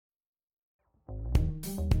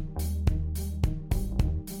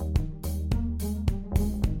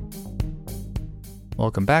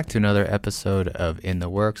Welcome back to another episode of In the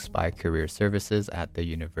Works by Career Services at the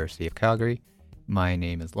University of Calgary. My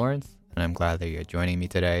name is Lawrence, and I'm glad that you're joining me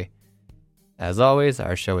today. As always,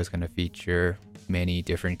 our show is going to feature many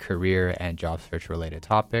different career and job search related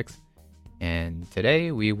topics, and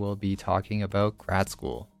today we will be talking about grad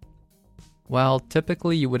school. Well,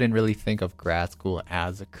 typically you wouldn't really think of grad school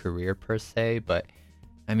as a career per se, but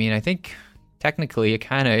I think technically it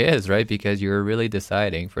kind of is, right? Because you're really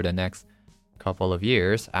deciding for the next couple of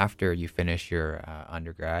years after you finish your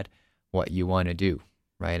undergrad what you want to do,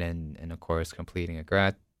 right? And of course, completing a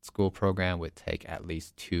grad school program would take at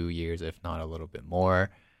least 2 years, if not a little bit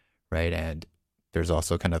more, right? And there's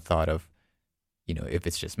also kind of thought of, if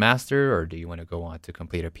it's just master, or do you want to go on to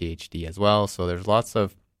complete a PhD as well? So there's lots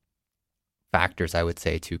of factors, I would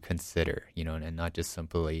say, to consider, and not just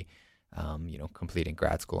simply, completing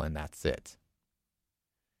grad school and that's it.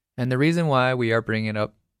 And the reason why we are bringing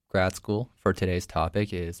up grad school for today's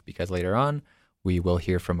topic is because later on we will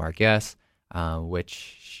hear from our guest,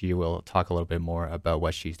 which she will talk a little bit more about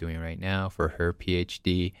what she's doing right now for her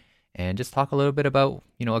PhD, and just talk a little bit about,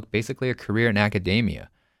 basically a career in academia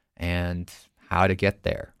and how to get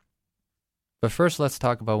there. But first, let's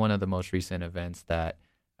talk about one of the most recent events that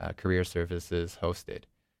Career Services hosted,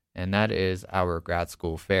 and that is our grad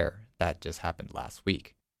school fair that just happened last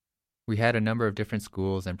week. We had a number of different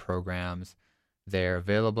schools and programs there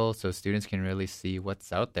available so students can really see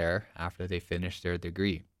what's out there after they finish their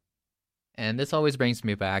degree. And this always brings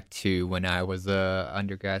me back to when I was an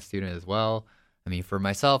undergrad student as well. For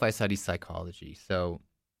myself, I studied psychology. So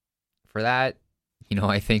for that,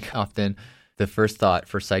 I think often the first thought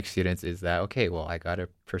for psych students is that, okay, well, I got to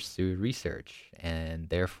pursue research and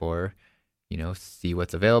therefore, see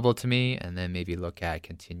what's available to me and then maybe look at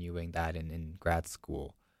continuing that in grad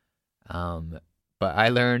school. But I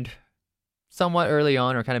learned somewhat early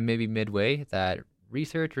on, or kind of maybe midway, that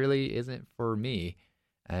research really isn't for me.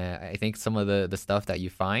 I think some of the stuff that you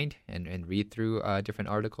find and read through different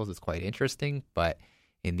articles is quite interesting, but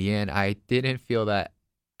in the end, I didn't feel that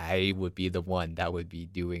I would be the one that would be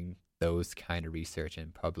doing those kind of research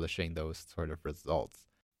and publishing those sort of results.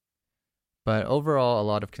 But overall, a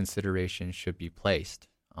lot of consideration should be placed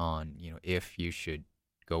on, if you should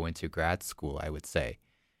go into grad school, I would say.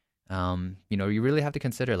 You really have to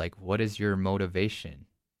consider, what is your motivation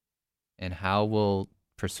and how will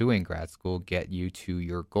pursuing grad school get you to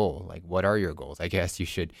your goal? What are your goals? I guess you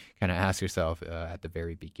should kind of ask yourself at the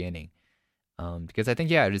very beginning. Because I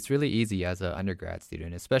think, it's really easy as an undergrad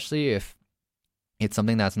student, especially if it's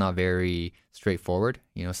something that's not very straightforward,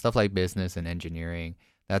 stuff like business and engineering,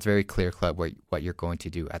 that's very clear-cut what you're going to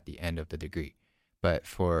do at the end of the degree. But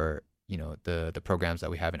for, the programs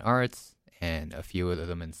that we have in arts, and a few of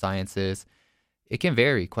them in sciences, it can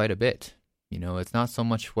vary quite a bit. It's not so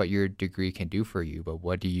much what your degree can do for you, but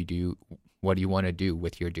what do you want to do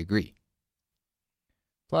with your degree?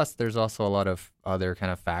 Plus, there's also a lot of other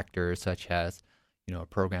kind of factors, such as, a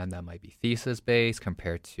program that might be thesis-based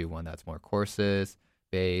compared to one that's more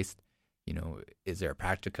courses-based. Is there a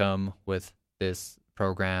practicum with this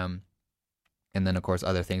program? And then, of course,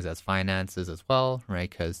 other things as finances as well, right?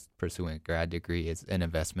 Because pursuing a grad degree is an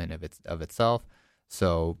investment of itself.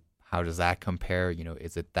 So how does that compare?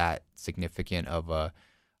 Is it that significant of a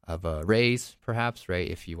raise, perhaps, right?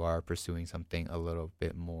 If you are pursuing something a little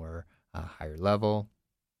bit more higher level,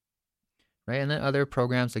 right? And then other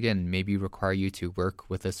programs, again, maybe require you to work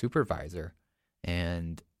with a supervisor.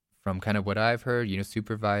 And from kind of what I've heard,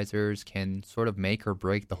 supervisors can sort of make or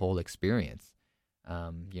break the whole experience.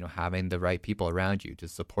 Having the right people around you to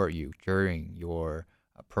support you during your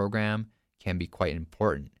program can be quite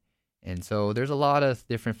important. And so there's a lot of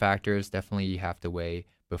different factors definitely you have to weigh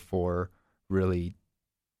before really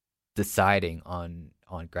deciding on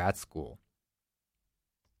grad school.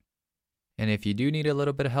 And if you do need a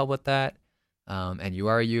little bit of help with that, and you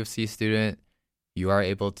are a U of C student, you are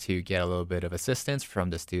able to get a little bit of assistance from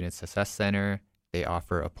the Student Success Center. They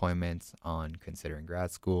offer appointments on considering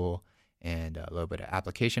grad school, and a little bit of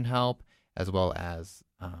application help, as well as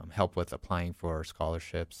help with applying for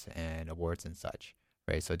scholarships and awards and such,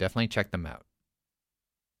 right? So definitely check them out.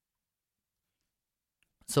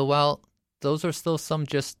 So while those are still some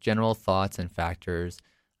just general thoughts and factors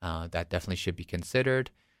that definitely should be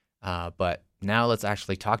considered, but now let's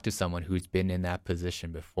actually talk to someone who's been in that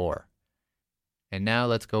position before. And now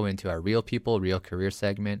let's go into our Real People, Real Career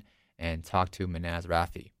segment and talk to Manaz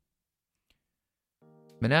Rafi.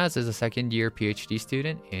 Manaz is a second-year PhD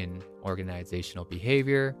student in organizational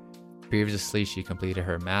behavior. Previously, she completed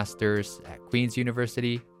her master's at Queen's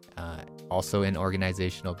University, also in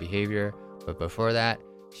organizational behavior. But before that,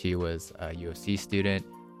 she was a U of C student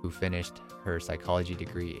who finished her psychology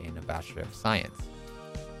degree in a Bachelor of Science.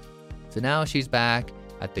 So now she's back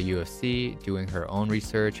at the U of C doing her own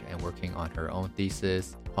research and working on her own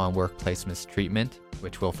thesis on workplace mistreatment,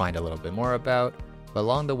 which we'll find a little bit more about. But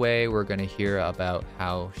along the way, we're going to hear about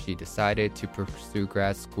how she decided to pursue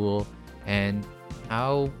grad school and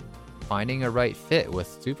how finding a right fit with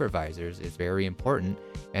supervisors is very important.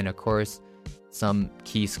 And of course, some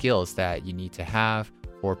key skills that you need to have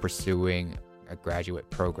for pursuing a graduate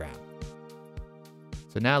program.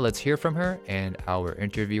 So now let's hear from her and our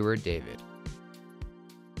interviewer, David.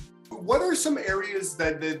 What are some areas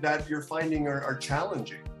that you're finding are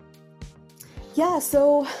challenging? Yeah,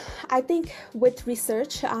 so I think with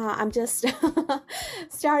research, I'm just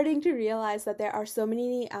starting to realize that there are so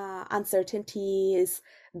many uncertainties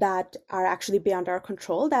that are actually beyond our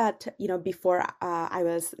control that, before I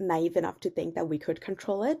was naive enough to think that we could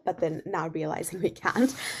control it, but then now realizing we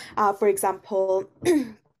can't. For example,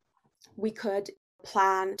 we could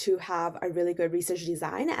plan to have a really good research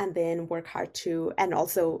design and then work hard to, and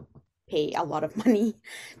also pay a lot of money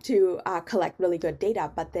to collect really good data,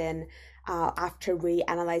 but then after we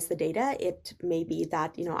analyze the data, it may be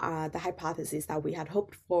that the hypothesis that we had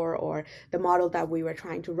hoped for or the model that we were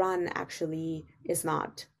trying to run actually is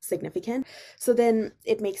not significant. So then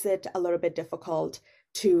it makes it a little bit difficult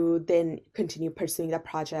to then continue pursuing the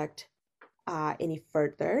project any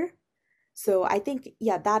further. So I think,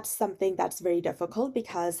 that's something that's very difficult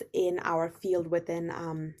because in our field within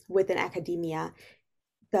academia,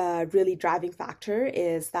 the really driving factor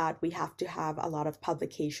is that we have to have a lot of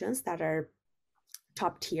publications that are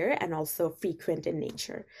top tier and also frequent in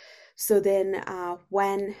nature. So then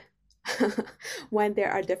when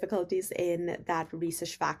there are difficulties in that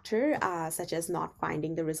research factor, such as not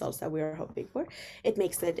finding the results that we were hoping for, it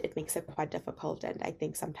makes it quite difficult and I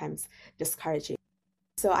think sometimes discouraging.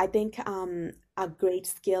 So I think a great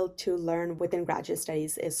skill to learn within graduate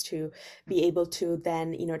studies is to be able to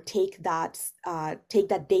then, take that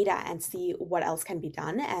data and see what else can be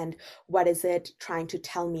done and what is it trying to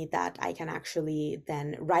tell me that I can actually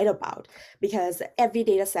then write about. Because every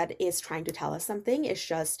data set is trying to tell us something. It's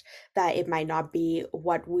just that it might not be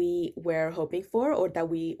what we were hoping for or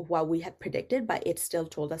what we had predicted, but it still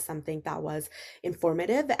told us something that was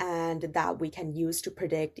informative and that we can use to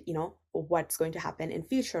predict, what's going to happen in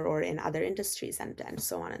future or in other industries and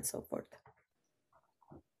so on and so forth.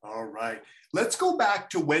 All right. Let's go back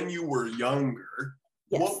to when you were younger.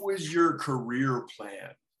 Yes. What was your career plan?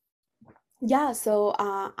 Yeah, so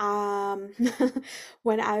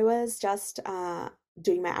when I was just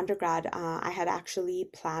doing my undergrad, I had actually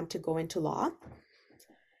planned to go into law.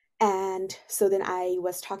 And so then I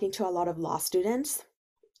was talking to a lot of law students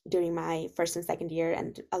during my first and second year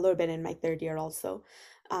and a little bit in my third year also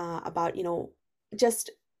about, just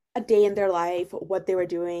a day in their life, what they were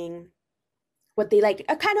doing, what they like,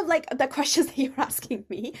 kind of like the questions that you're asking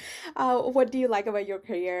me. What do you like about your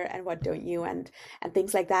career and what don't you, and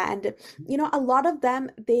things like that. And, a lot of them,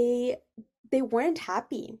 they weren't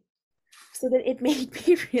happy. So that it made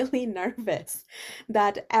me really nervous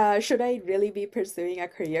that should I really be pursuing a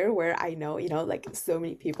career where I know, like so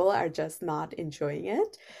many people are just not enjoying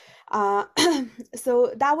it.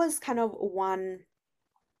 So that was kind of one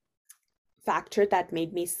factor that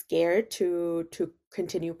made me scared to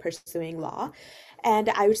continue pursuing law. And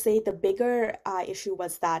I would say the bigger issue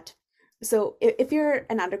was that, so if you're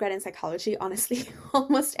an undergrad in psychology, honestly,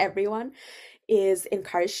 almost everyone is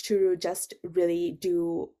encouraged to just really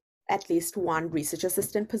do at least one research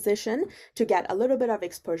assistant position to get a little bit of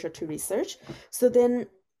exposure to research. So then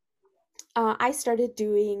I started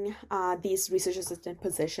doing these research assistant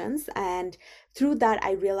positions, and through that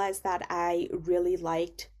I realized that I really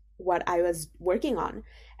liked what I was working on.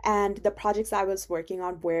 And the projects I was working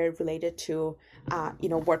on were related to,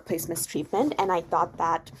 workplace mistreatment. And I thought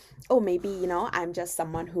that, maybe, I'm just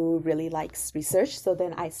someone who really likes research. So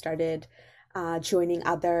then I started joining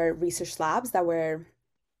other research labs that were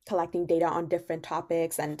collecting data on different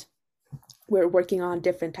topics, and we're working on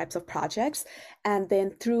different types of projects. And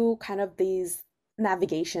then through kind of these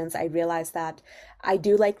navigations, I realized that I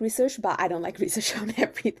do like research, but I don't like research on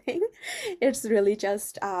everything. It's really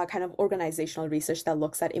just kind of organizational research that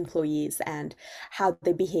looks at employees and how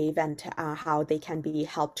they behave and how they can be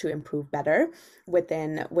helped to improve better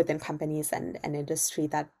within companies and industry.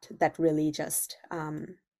 That really just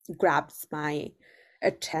grabs my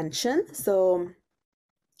attention. So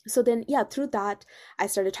then, through that, I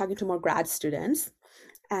started talking to more grad students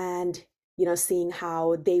and, seeing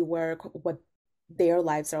how they work, what their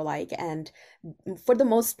lives are like. And for the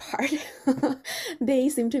most part, they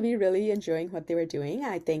seem to be really enjoying what they were doing.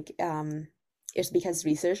 I think it's because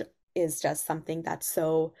research is just something that's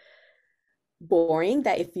so boring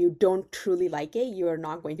that if you don't truly like it, you're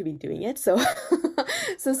not going to be doing it. So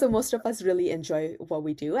so most of us really enjoy what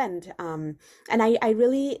we do, and I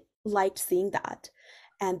really liked seeing that.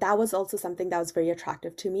 And that was also something that was very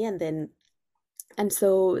attractive to me. And then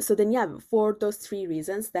yeah, for those three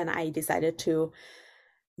reasons, then I decided to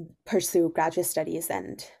pursue graduate studies,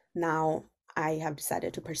 and now I have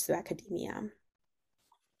decided to pursue academia.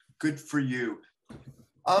 Good for you.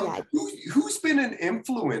 Yeah, Who's been an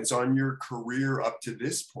influence on your career up to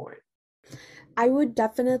this point? I would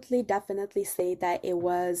definitely say that it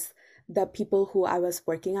was the people who I was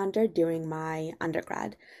working under during my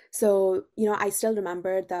undergrad. So, I still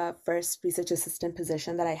remember the first research assistant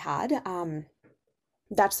position that I had.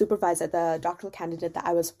 That supervisor, the doctoral candidate that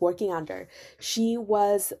I was working under, she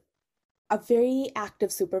was a very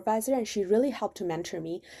active supervisor, and she really helped to mentor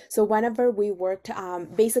me. So whenever we worked,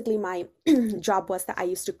 basically my job was that I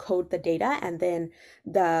used to code the data, and then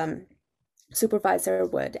the supervisor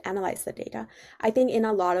would analyze the data. I think in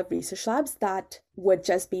a lot of research labs, that would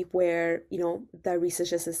just be where, the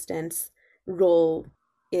research assistant's role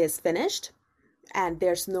is finished and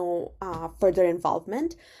there's no further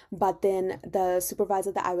involvement. But then the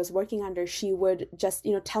supervisor that I was working under, she would just,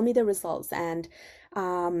 tell me the results, and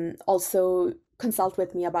also consult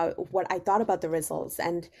with me about what I thought about the results.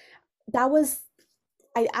 And that was,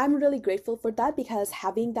 I'm really grateful for that, because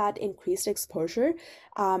having that increased exposure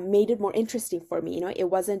made it more interesting for me. It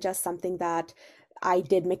wasn't just something that I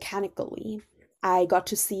did mechanically. I got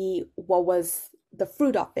to see what was the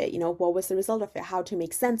fruit of it, what was the result of it, how to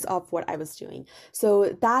make sense of what I was doing.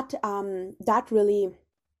 So that really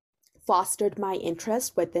fostered my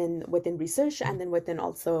interest within research, and then within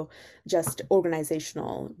also just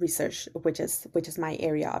organizational research, which is my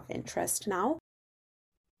area of interest now.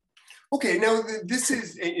 Okay, now this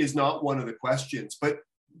is not one of the questions, but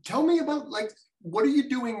tell me about, like, what are you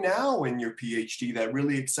doing now in your PhD that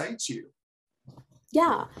really excites you?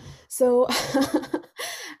 Yeah, so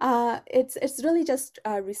it's really just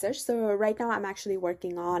research. So right now I'm actually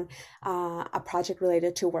working on a project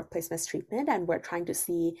related to workplace mistreatment, and we're trying to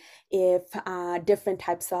see if different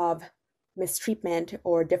types of mistreatment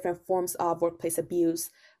or different forms of workplace abuse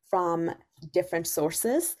from different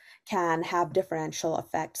sources can have differential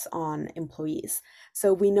effects on employees.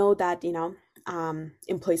 So we know that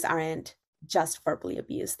employees aren't just verbally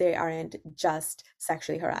abused, they aren't just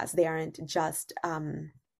sexually harassed, they aren't just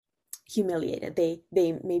humiliated. They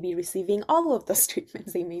may be receiving all of those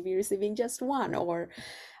treatments, they may be receiving just one or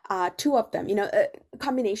two of them, a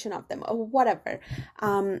combination of them or whatever.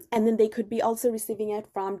 And then they could be also receiving it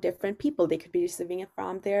from different people. They could be receiving it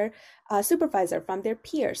from their supervisor, from their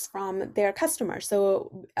peers, from their customers.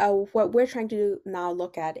 So what we're trying to now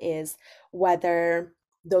look at is whether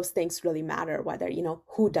those things really matter, whether,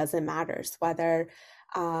 who doesn't matters, whether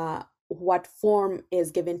what form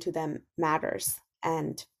is given to them matters.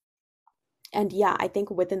 And yeah, I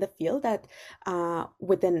think within the field that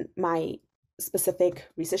within my specific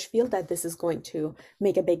research field, that this is going to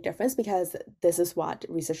make a big difference, because this is what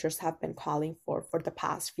researchers have been calling for the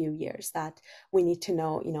past few years, that we need to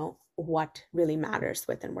know, what really matters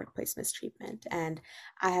within workplace mistreatment. And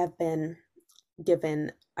I have been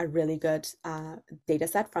given a really good data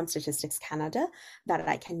set from Statistics Canada that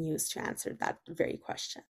I can use to answer that very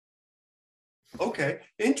question. Okay,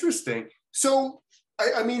 interesting. So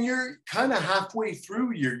I mean, you're kind of halfway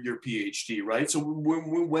through your PhD, right? So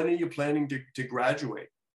when are you planning to graduate?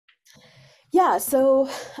 Yeah, so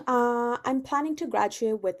I'm planning to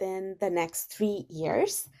graduate within the next 3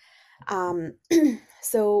 years.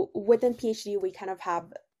 So within PhD, we kind of have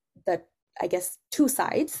the, I guess, two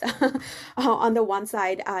sides. On the one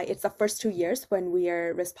side, it's the first 2 years when we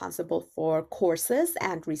are responsible for courses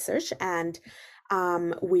and research, and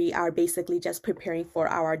we are basically just preparing for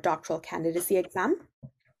our doctoral candidacy exam.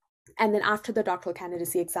 And then after the doctoral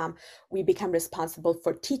candidacy exam, we become responsible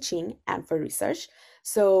for teaching and for research.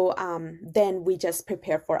 So then we just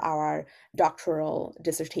prepare for our doctoral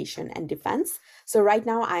dissertation and defense. So right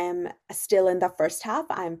now I am still in the first half.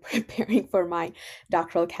 I'm preparing for my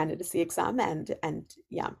doctoral candidacy exam, and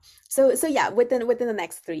yeah. So yeah, within the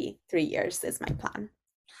next three years is my plan.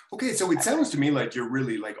 Okay, so it sounds to me like you're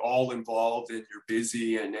really like all involved and you're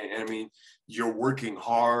busy, and I mean, you're working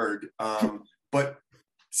hard, but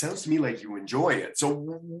it sounds to me like you enjoy it. So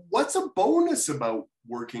what's a bonus about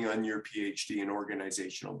working on your PhD in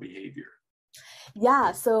organizational behavior?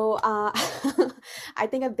 Yeah, so I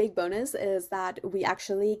think a big bonus is that we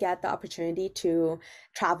actually get the opportunity to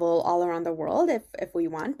travel all around the world if we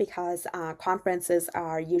want, because conferences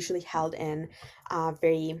are usually held in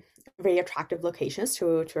very, very attractive locations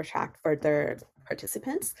to attract further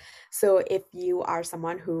participants. So if you are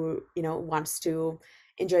someone who, wants to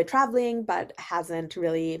enjoy traveling but hasn't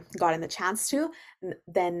really gotten the chance to,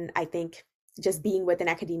 then I think just being within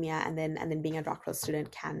academia and then being a doctoral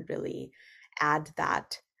student can really add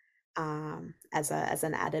that as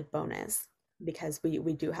an added bonus, because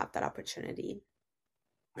we do have that opportunity.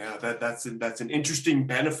 Yeah, that's an interesting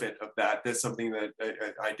benefit of that. That's something that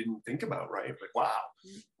I didn't think about, right? But wow.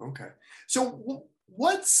 Okay. So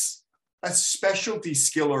what's a specialty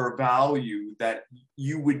skill or value that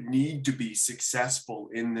you would need to be successful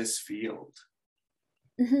in this field?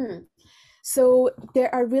 Mm-hmm. So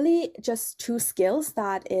there are really just two skills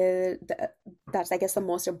that's I guess the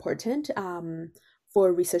most important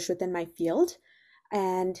for research within my field,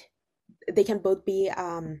 and they can both be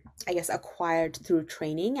I guess acquired through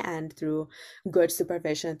training and through good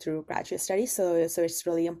supervision through graduate studies. So it's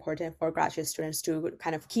really important for graduate students to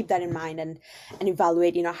kind of keep that in mind and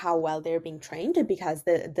evaluate how well they're being trained, because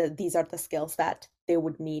these are the skills that they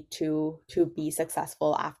would need to be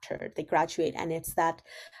successful after they graduate. And it's that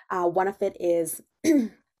one of it is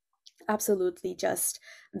absolutely just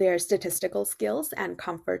their statistical skills and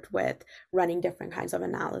comfort with running different kinds of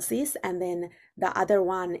analyses. And then the other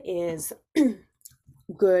one is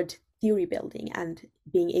good theory building and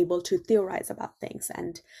being able to theorize about things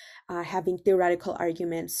and having theoretical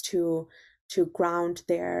arguments to ground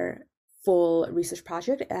their full research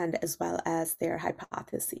project and as well as their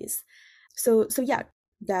hypotheses. So yeah,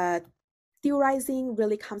 the theorizing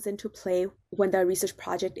really comes into play when the research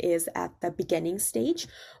project is at the beginning stage,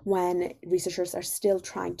 when researchers are still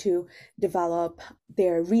trying to develop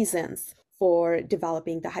their reasons for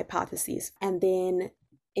developing the hypotheses. And then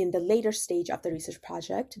in the later stage of the research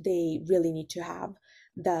project, they really need to have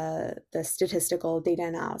the statistical data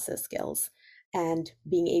analysis skills and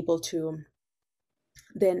being able to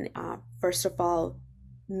then, first of all,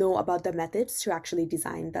 know about the methods to actually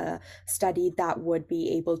design the study that would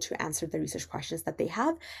be able to answer the research questions that they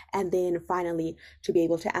have. And then finally, to be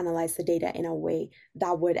able to analyze the data in a way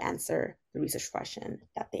that would answer the research question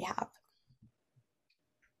that they have.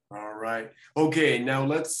 All right. Okay, now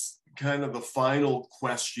let's kind of the final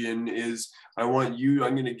question is, I'm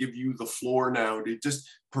going to give you the floor now to just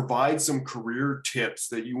provide some career tips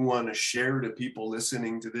that you want to share to people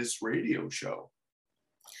listening to this radio show.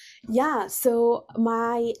 Yeah, so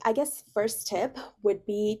my, I guess, first tip would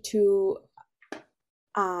be to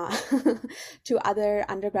to other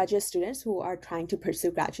undergraduate students who are trying to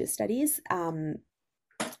pursue graduate studies.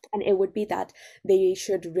 And it would be that they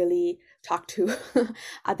should really talk to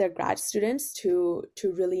other grad students to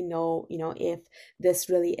really know, if this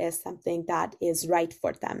really is something that is right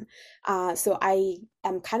for them. So I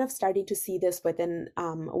am kind of starting to see this within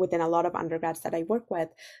a lot of undergrads that I work with,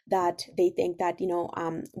 that they think that,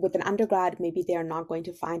 with an undergrad, maybe they are not going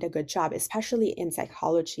to find a good job, especially in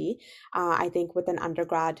psychology. I think with an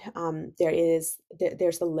undergrad,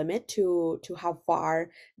 there's a limit to how far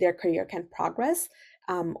their career can progress.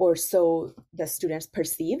 Or so the students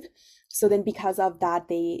perceive. So then because of that,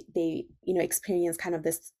 they experience kind of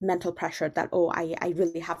this mental pressure that, I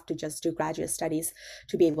really have to just do graduate studies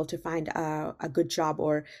to be able to find a good job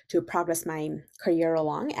or to progress my career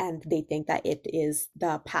along. And they think that it is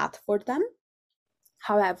the path for them.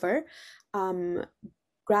 However,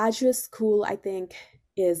 graduate school, I think,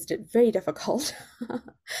 is very difficult.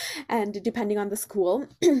 And depending on the school,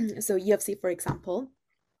 so U of C, for example,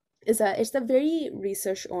 it's a very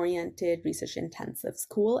research-oriented, research-intensive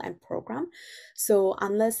school and program. So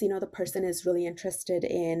unless the person is really interested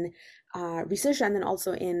in research and then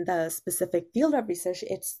also in the specific field of research,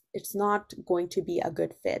 it's not going to be a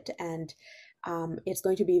good fit, and it's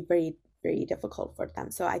going to be very, very difficult for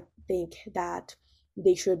them. So I think that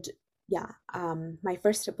they should. My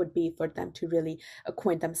first tip would be for them to really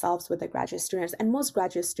acquaint themselves with the graduate students, and most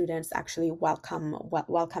graduate students actually welcome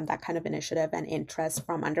that kind of initiative and interest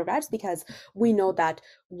from undergrads, because we know that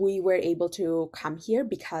we were able to come here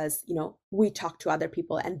because we talk to other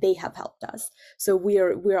people and they have helped us. So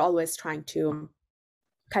we're always trying to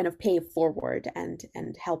kind of pay forward and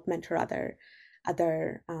help mentor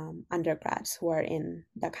other undergrads who are in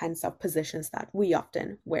the kinds of positions that we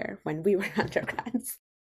often were when we were undergrads.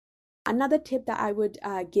 Another tip that I would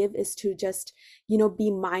give is to just, be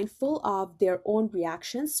mindful of their own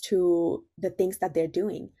reactions to the things that they're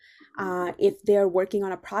doing. If they're working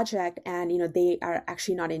on a project and, they are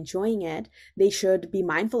actually not enjoying it, they should be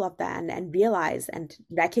mindful of that and realize and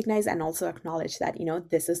recognize and also acknowledge that,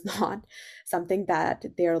 this is not something that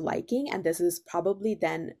they're liking. And this is probably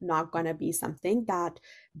then not going to be something that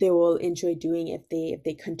they will enjoy doing if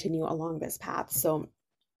they continue along this path. So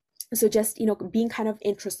So just, being kind of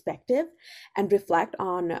introspective and reflect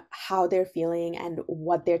on how they're feeling and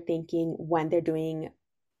what they're thinking when they're doing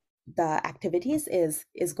the activities is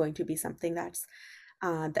going to be something that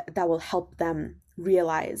will help them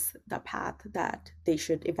realize the path that they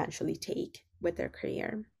should eventually take with their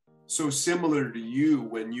career. So similar to you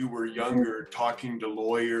when you were younger, talking to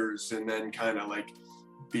lawyers and then kind of like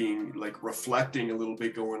being like reflecting a little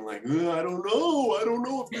bit, going like, I don't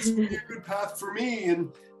know if this would be a good path for me.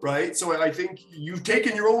 And right. So I think you've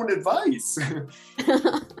taken your own advice.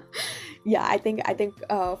 Yeah, I think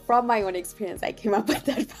from my own experience, I came up with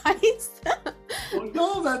that advice. Well,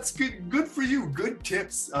 no, that's good for you. Good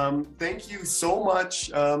tips. Thank you so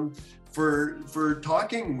much for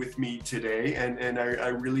talking with me today, and I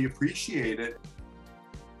really appreciate it.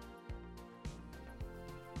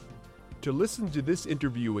 To listen to this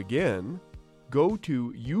interview again, go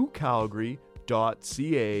to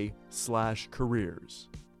ucalgary.ca/careers.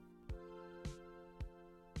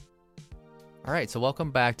 All right, so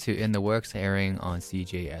welcome back to In the Works, airing on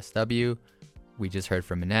CJSW. We just heard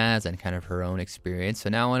from Manaz and kind of her own experience.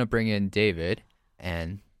 So now I want to bring in David,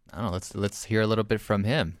 and I don't know, let's hear a little bit from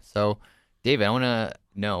him. So, David, I want to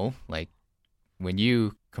know, like, when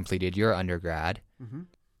you completed your undergrad,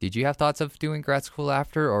 did you have thoughts of doing grad school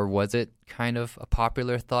after, or was it kind of a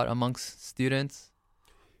popular thought amongst students?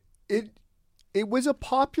 It was a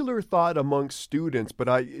popular thought amongst students, but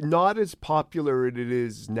not as popular as it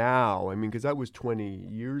is now. I mean, because that was 20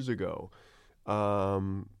 years ago.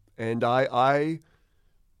 And I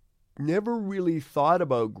never really thought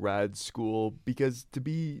about grad school because, to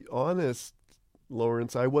be honest,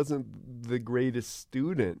 Lawrence, I wasn't the greatest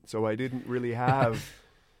student. So I didn't really have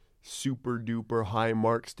super duper high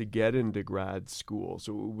marks to get into grad school.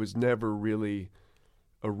 So it was never really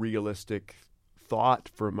a realistic thought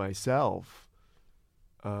for myself.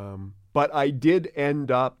 But I did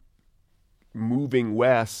end up moving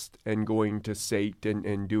west and going to SAIT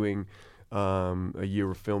and doing a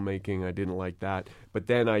year of filmmaking. I didn't like that. But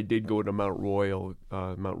then I did go to Mount Royal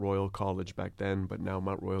College back then, but now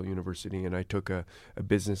Mount Royal University, and I took a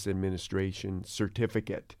business administration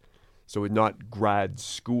certificate. So it's not grad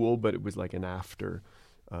school, but it was like an after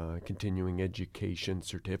continuing education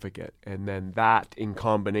certificate. And then that, in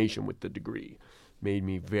combination with the degree, made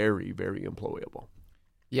me very, very employable.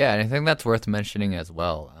 Yeah, and I think that's worth mentioning as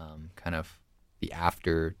well, kind of the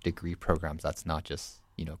after degree programs. That's not just,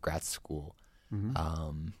 grad school.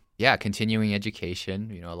 Yeah, continuing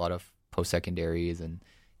education, a lot of post-secondaries and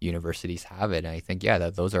universities have it. And I think,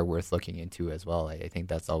 that those are worth looking into as well. I think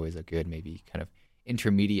that's always a good, maybe kind of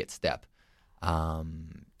intermediate step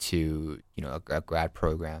to, a grad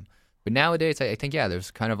program. But nowadays, I think,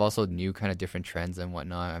 there's kind of also new kind of different trends and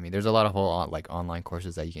whatnot. I mean, there's a lot of whole online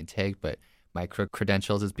courses that you can take, but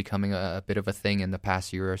micro-credentials is becoming a bit of a thing in the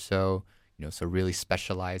past year or so, so really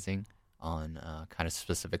specializing on kind of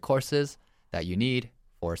specific courses that you need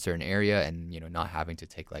for a certain area and, not having to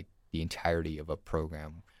take like the entirety of a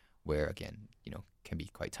program where, again, can be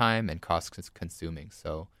quite time and cost consuming.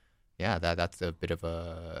 So, that's a bit of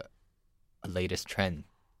a latest trend.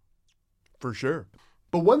 For sure.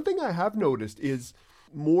 But one thing I have noticed is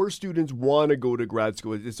more students want to go to grad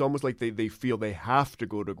school. It's almost like they feel they have to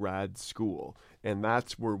go to grad school. And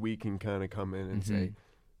that's where we can kind of come in and say,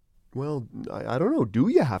 well, I don't know. Do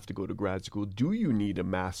you have to go to grad school? Do you need a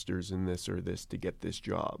master's in this or this to get this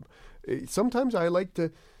job? Sometimes I like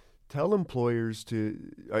to tell employers tell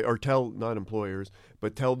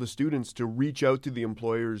the students to reach out to the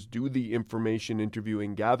employers, do the information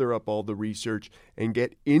interviewing, gather up all the research, and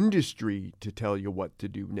get industry to tell you what to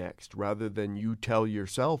do next, rather than you tell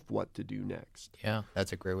yourself what to do next. Yeah,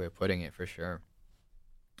 that's a great way of putting it, for sure.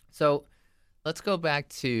 So let's go back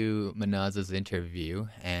to Manaz's interview,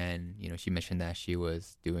 and she mentioned that she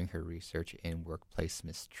was doing her research in workplace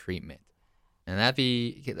mistreatment. And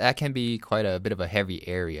that can be quite a bit of a heavy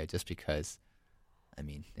area, just because, I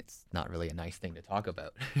mean, it's not really a nice thing to talk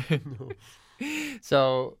about. No.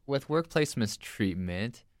 So with workplace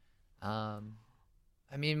mistreatment, I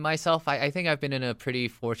mean, myself, I think I've been in a pretty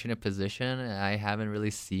fortunate position. I haven't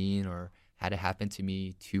really seen or had it happen to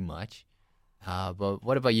me too much. But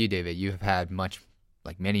what about you, David? You've had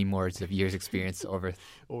many more of years experience over.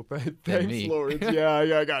 Oh, thanks, Lawrence. Yeah,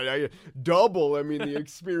 I got double. I mean, the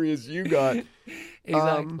experience you got.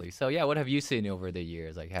 Exactly. So what have you seen over the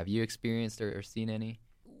years? Like, have you experienced or seen any?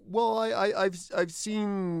 Well, I've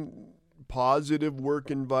seen positive work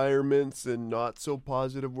environments and not so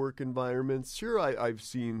positive work environments. Sure, I've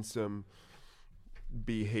seen some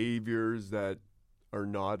behaviors that are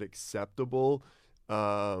not acceptable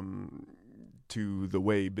to the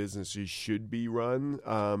way businesses should be run.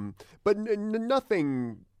 But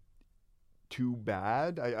nothing too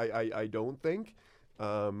bad. I don't think.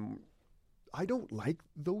 I don't like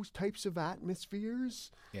those types of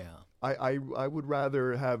atmospheres. Yeah. I would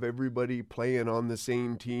rather have everybody playing on the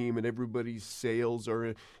same team and everybody's sails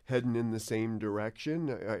are heading in the same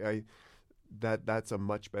direction. That's a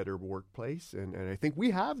much better workplace, and I think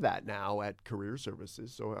we have that now at Career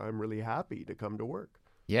Services, so I'm really happy to come to work.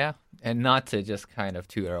 Yeah, and not to just kind of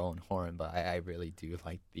toot our own horn, but I really do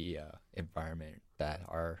like the environment that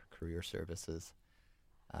our Career Services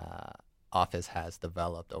office has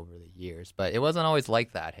developed over the years. But it wasn't always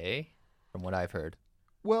like that, hey? From what I've heard.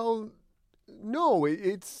 Well, no,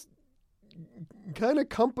 it's kind of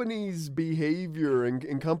companies' behavior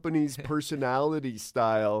and companies' personality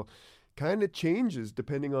style kind of changes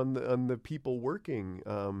depending on the people working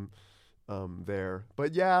there.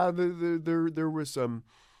 But yeah, there were some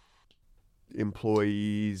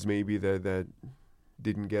employees maybe that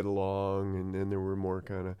didn't get along, and then there were more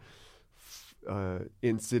kind of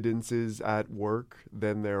incidences at work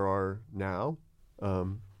than there are now.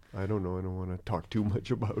 I don't know. I don't want to talk too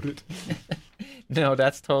much about it. No,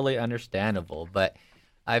 that's totally understandable. But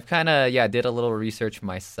I've kind of, did a little research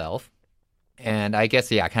myself. And I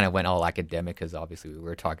guess, I kind of went all academic because obviously we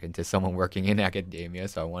were talking to someone working in academia.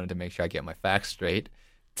 So I wanted to make sure I get my facts straight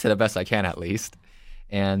to the best I can, at least.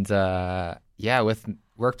 And with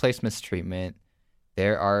workplace mistreatment,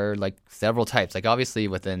 there are like several types. Like obviously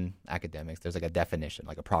within academics, there's like a definition,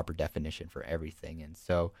 like a proper definition for everything. And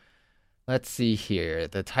so let's see here.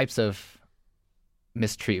 The types of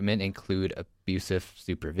mistreatment include abusive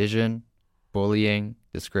supervision, bullying,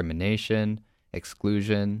 discrimination,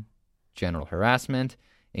 exclusion, general harassment,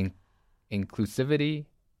 inclusivity,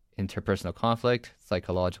 interpersonal conflict,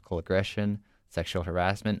 psychological aggression, sexual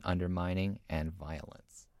harassment, undermining, and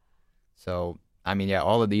violence. So,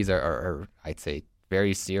 all of these are I'd say,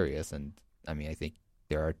 very serious. And, I think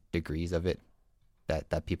there are degrees of it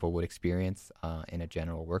that people would experience in a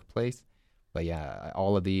general workplace. But,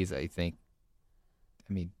 all of these, I think,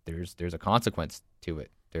 there's a consequence to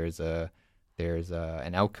it. There's an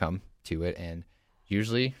outcome to it. And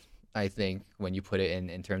usually, I think when you put it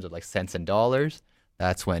in terms of like cents and dollars,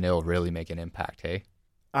 that's when it'll really make an impact, hey?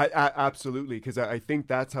 I absolutely, because I think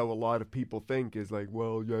that's how a lot of people think is like,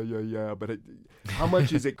 well, yeah, but how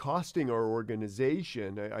much is it costing our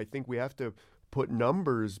organization? I think we have to put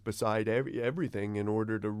numbers beside everything in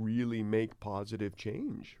order to really make positive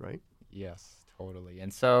change, right? Yes, totally.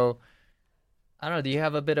 And so, I don't know, do you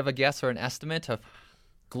have a bit of a guess or an estimate of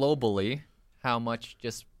globally how much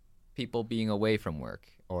just people being away from work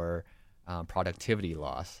or productivity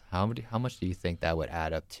loss, how much do you think that would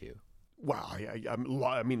add up to? Wow,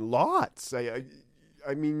 lots. I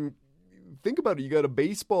mean, think about it. You got a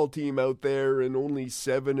baseball team out there, and only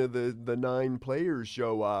 7 of the 9 players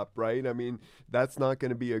show up, right? That's not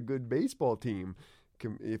going to be a good baseball team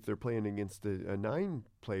if they're playing against a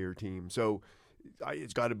 9-player team. So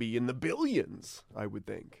it's got to be in the billions, I would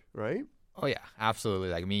think, right? Oh yeah,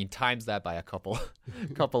 absolutely. Times that by a couple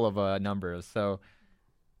of numbers. So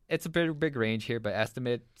it's a big range here, but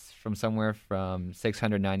estimates from somewhere from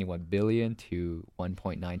 691 billion to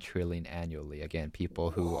 1.9 trillion annually. Again,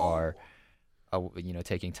 people who are,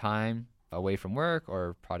 taking time away from work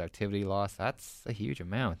or productivity loss. That's a huge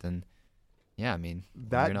amount, and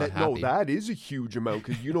that is a huge amount,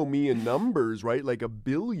 because me in numbers, right? Like $1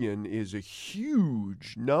 billion is a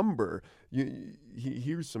huge number.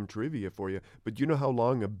 Here's some trivia for you. But do you know how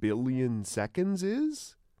long 1 billion seconds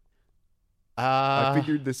is? I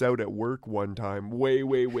figured this out at work one time,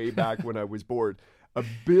 way back when I was bored. 1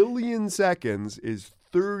 billion seconds is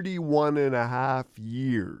 31 and a half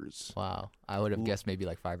years. Wow. I would have guessed maybe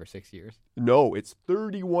like 5 or 6 years. No, it's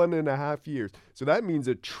 31 and a half years. So that means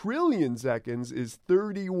 1 trillion seconds is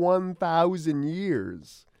 31,000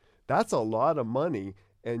 years. That's a lot of money.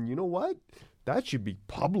 And you know what? That should be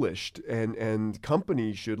published, and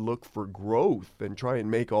companies should look for growth and try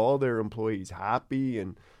and make all their employees happy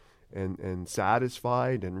and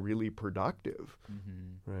satisfied and really productive,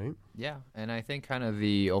 right? Yeah, and I think kind of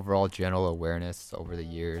the overall general awareness over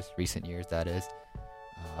the recent years, that is,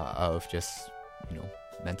 of just,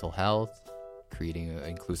 mental health, creating an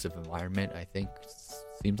inclusive environment, I think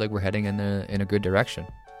seems like we're heading in a good direction.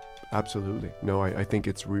 Absolutely. No, I think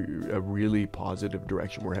it's a really positive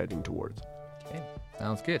direction we're heading towards. Okay,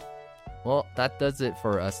 sounds good. Well, that does it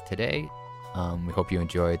for us today. We hope you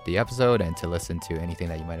enjoyed the episode, and to listen to anything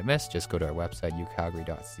that you might have missed, just go to our website,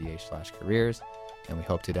 ucalgary.ca/careers, and we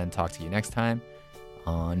hope to then talk to you next time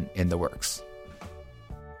on In the Works.